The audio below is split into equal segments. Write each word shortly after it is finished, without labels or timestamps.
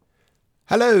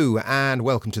Hello and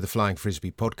welcome to the Flying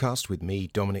Frisbee podcast with me,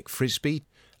 Dominic Frisbee.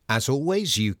 As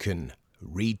always, you can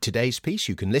read today's piece,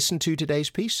 you can listen to today's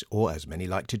piece, or as many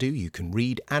like to do, you can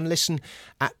read and listen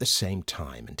at the same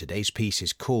time. And today's piece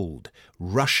is called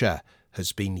Russia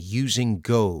Has Been Using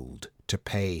Gold to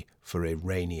Pay for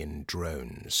Iranian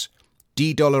Drones.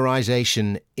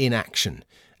 De-dollarization in action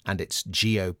and its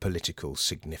geopolitical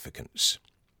significance.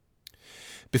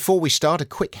 Before we start, a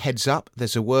quick heads up.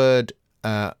 There's a word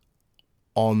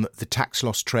on the tax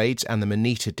loss trades and the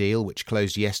Moneta deal, which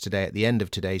closed yesterday at the end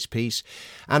of today's piece.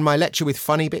 And my lecture with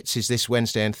funny bits is this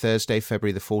Wednesday and Thursday,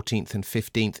 February the 14th and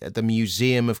 15th at the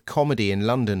Museum of Comedy in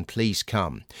London. Please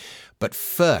come. But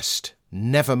first,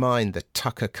 never mind the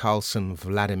Tucker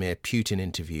Carlson-Vladimir Putin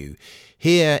interview.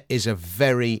 Here is a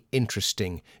very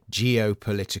interesting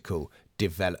geopolitical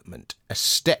development, a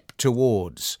step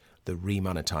towards the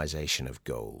remonetization of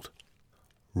gold.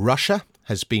 Russia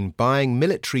has been buying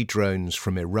military drones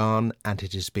from Iran and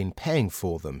it has been paying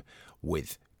for them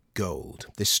with gold.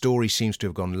 This story seems to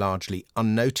have gone largely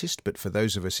unnoticed, but for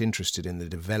those of us interested in the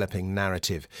developing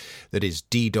narrative that is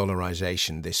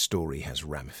de-dollarization, this story has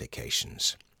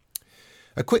ramifications.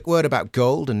 A quick word about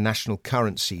gold and national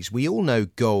currencies. We all know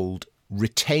gold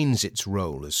retains its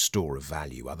role as store of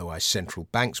value, otherwise central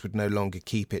banks would no longer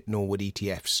keep it, nor would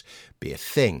ETFs be a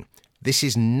thing. This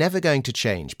is never going to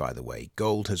change, by the way.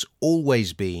 Gold has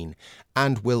always been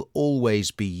and will always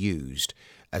be used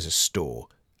as a store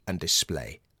and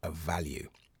display of value.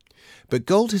 But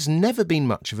gold has never been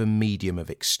much of a medium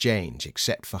of exchange,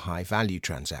 except for high-value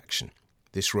transaction.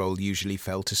 This role usually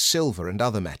fell to silver and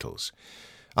other metals.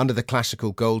 Under the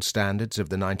classical gold standards of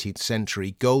the 19th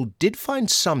century, gold did find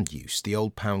some use. The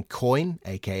old pound coin,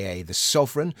 aka the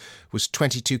sovereign, was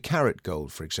 22-carat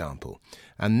gold, for example,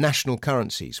 and national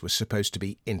currencies were supposed to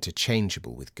be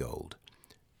interchangeable with gold.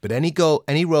 But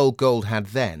any role gold had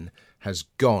then has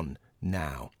gone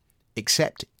now,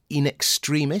 except in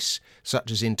extremis,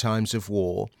 such as in times of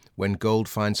war, when gold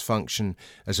finds function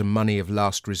as a money of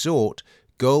last resort.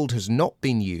 Gold has not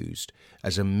been used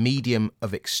as a medium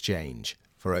of exchange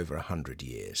for over 100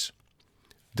 years.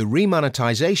 The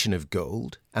remonetization of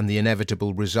gold and the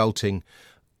inevitable resulting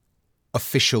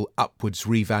official upwards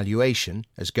revaluation,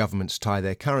 as governments tie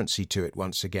their currency to it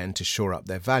once again to shore up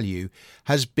their value,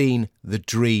 has been the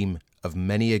dream of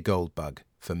many a gold bug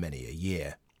for many a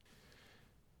year.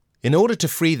 In order to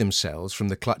free themselves from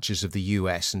the clutches of the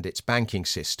US and its banking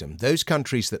system, those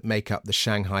countries that make up the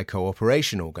Shanghai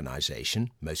Cooperation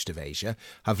Organization, most of Asia,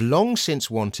 have long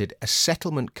since wanted a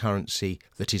settlement currency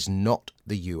that is not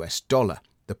the US dollar.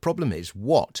 The problem is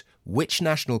which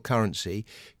national currency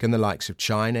can the likes of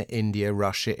China, India,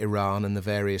 Russia, Iran and the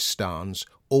various stans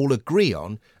all agree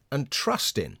on and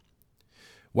trust in?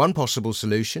 One possible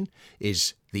solution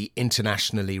is the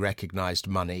internationally recognized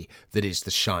money that is the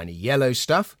shiny yellow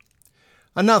stuff.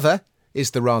 Another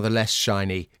is the rather less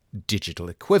shiny digital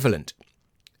equivalent.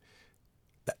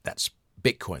 That's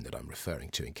Bitcoin that I'm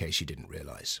referring to, in case you didn't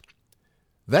realise.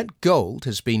 That gold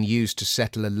has been used to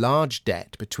settle a large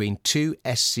debt between two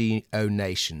SCO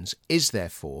nations is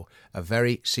therefore a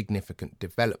very significant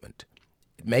development.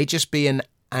 It may just be an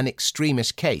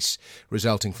extremist case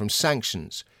resulting from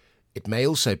sanctions. It may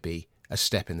also be a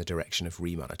step in the direction of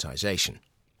remonetization.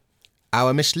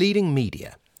 Our misleading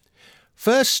media.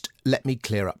 First, let me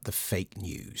clear up the fake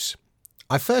news.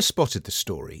 I first spotted the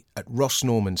story at Ross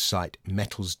Norman's site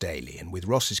Metals Daily, and with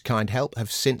Ross's kind help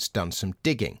have since done some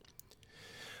digging.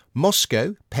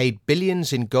 Moscow paid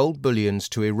billions in gold bullions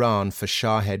to Iran for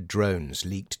Shahed drones,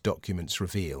 leaked documents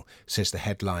reveal, says the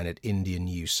headline at Indian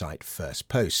news site First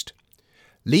Post.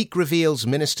 Leak reveals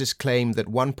ministers claim that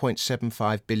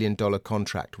 $1.75 billion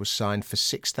contract was signed for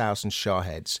 6,000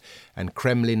 Shaheds and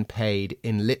Kremlin paid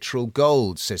in literal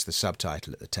gold, says the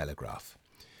subtitle at the Telegraph.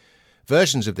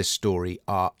 Versions of this story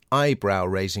are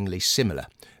eyebrow-raisingly similar,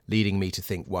 leading me to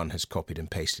think one has copied and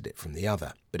pasted it from the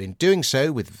other. But in doing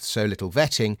so, with so little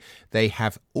vetting, they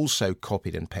have also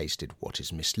copied and pasted what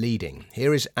is misleading.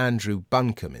 Here is Andrew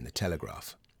Buncombe in the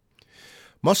Telegraph.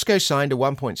 Moscow signed a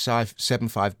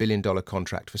 $1.75 billion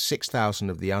contract for 6,000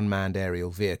 of the unmanned aerial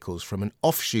vehicles from an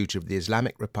offshoot of the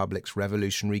Islamic Republic's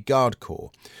Revolutionary Guard Corps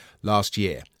last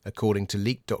year, according to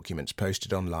leaked documents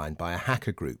posted online by a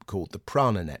hacker group called the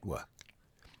Prana Network.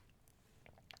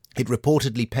 It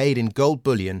reportedly paid in gold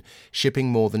bullion, shipping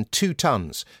more than 2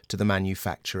 tons to the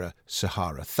manufacturer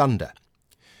Sahara Thunder.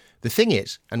 The thing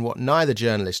is, and what neither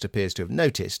journalist appears to have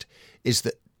noticed, is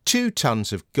that 2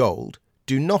 tons of gold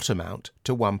do not amount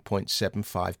to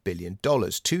 $1.75 billion.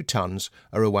 2 tons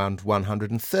are around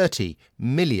 $130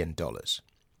 million.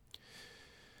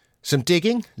 Some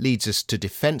digging leads us to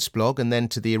Defence Blog and then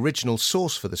to the original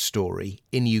source for the story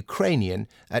in Ukrainian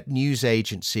at news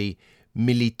agency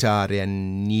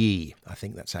Militarny. I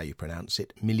think that's how you pronounce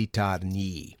it,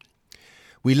 Militarny.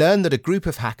 We learn that a group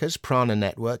of hackers, Prana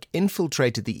Network,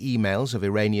 infiltrated the emails of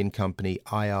Iranian company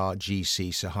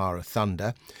IRGC Sahara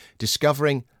Thunder,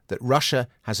 discovering that Russia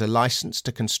has a license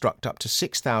to construct up to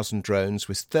 6,000 drones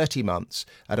with 30 months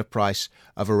at a price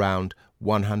of around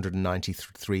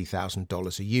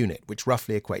 $193,000 a unit, which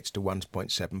roughly equates to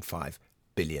 $1.75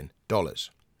 billion.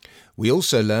 We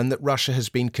also learn that Russia has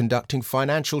been conducting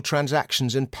financial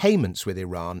transactions and payments with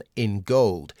Iran in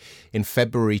gold. In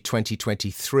February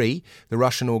 2023, the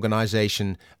Russian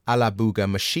organisation Alabuga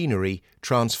Machinery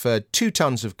transferred 2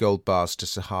 tons of gold bars to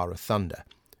Sahara Thunder.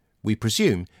 We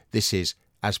presume this is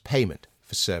as payment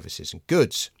for services and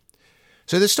goods.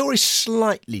 So the story's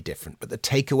slightly different, but the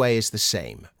takeaway is the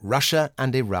same. Russia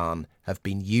and Iran have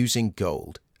been using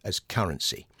gold as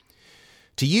currency.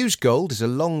 To use gold is a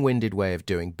long-winded way of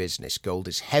doing business. Gold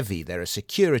is heavy. There are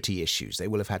security issues. They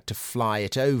will have had to fly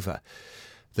it over.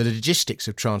 The logistics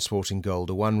of transporting gold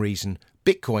are one reason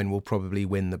Bitcoin will probably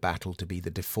win the battle to be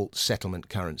the default settlement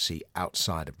currency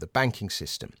outside of the banking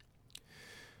system.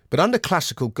 But under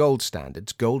classical gold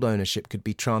standards, gold ownership could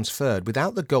be transferred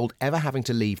without the gold ever having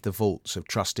to leave the vaults of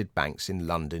trusted banks in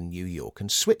London, New York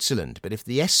and Switzerland. But if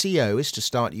the SCO is to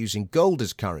start using gold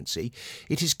as currency,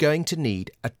 it is going to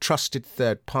need a trusted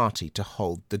third party to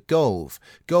hold the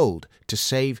gold to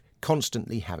save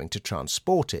constantly having to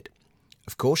transport it.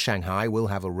 Of course, Shanghai will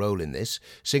have a role in this.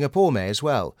 Singapore may as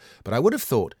well. But I would have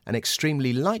thought an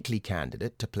extremely likely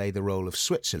candidate to play the role of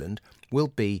Switzerland will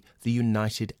be the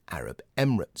United Arab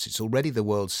Emirates. It's already the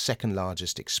world's second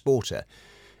largest exporter.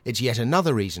 It's yet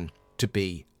another reason to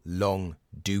be long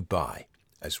Dubai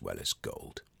as well as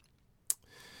gold.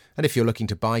 And if you're looking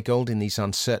to buy gold in these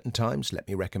uncertain times, let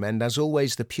me recommend, as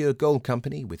always, the Pure Gold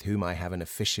Company, with whom I have an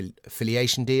official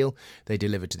affiliation deal. They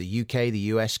deliver to the UK, the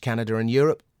US, Canada and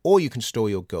Europe, or you can store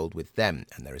your gold with them.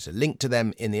 And there is a link to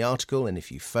them in the article, and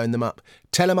if you phone them up,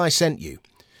 tell them I sent you.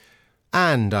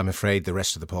 And I'm afraid the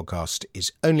rest of the podcast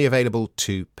is only available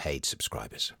to paid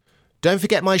subscribers. Don't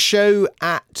forget my show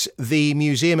at the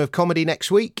Museum of Comedy next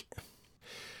week.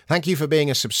 Thank you for being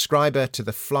a subscriber to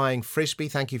the Flying Frisbee.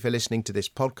 Thank you for listening to this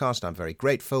podcast. I'm very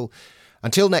grateful.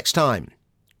 Until next time,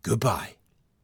 goodbye.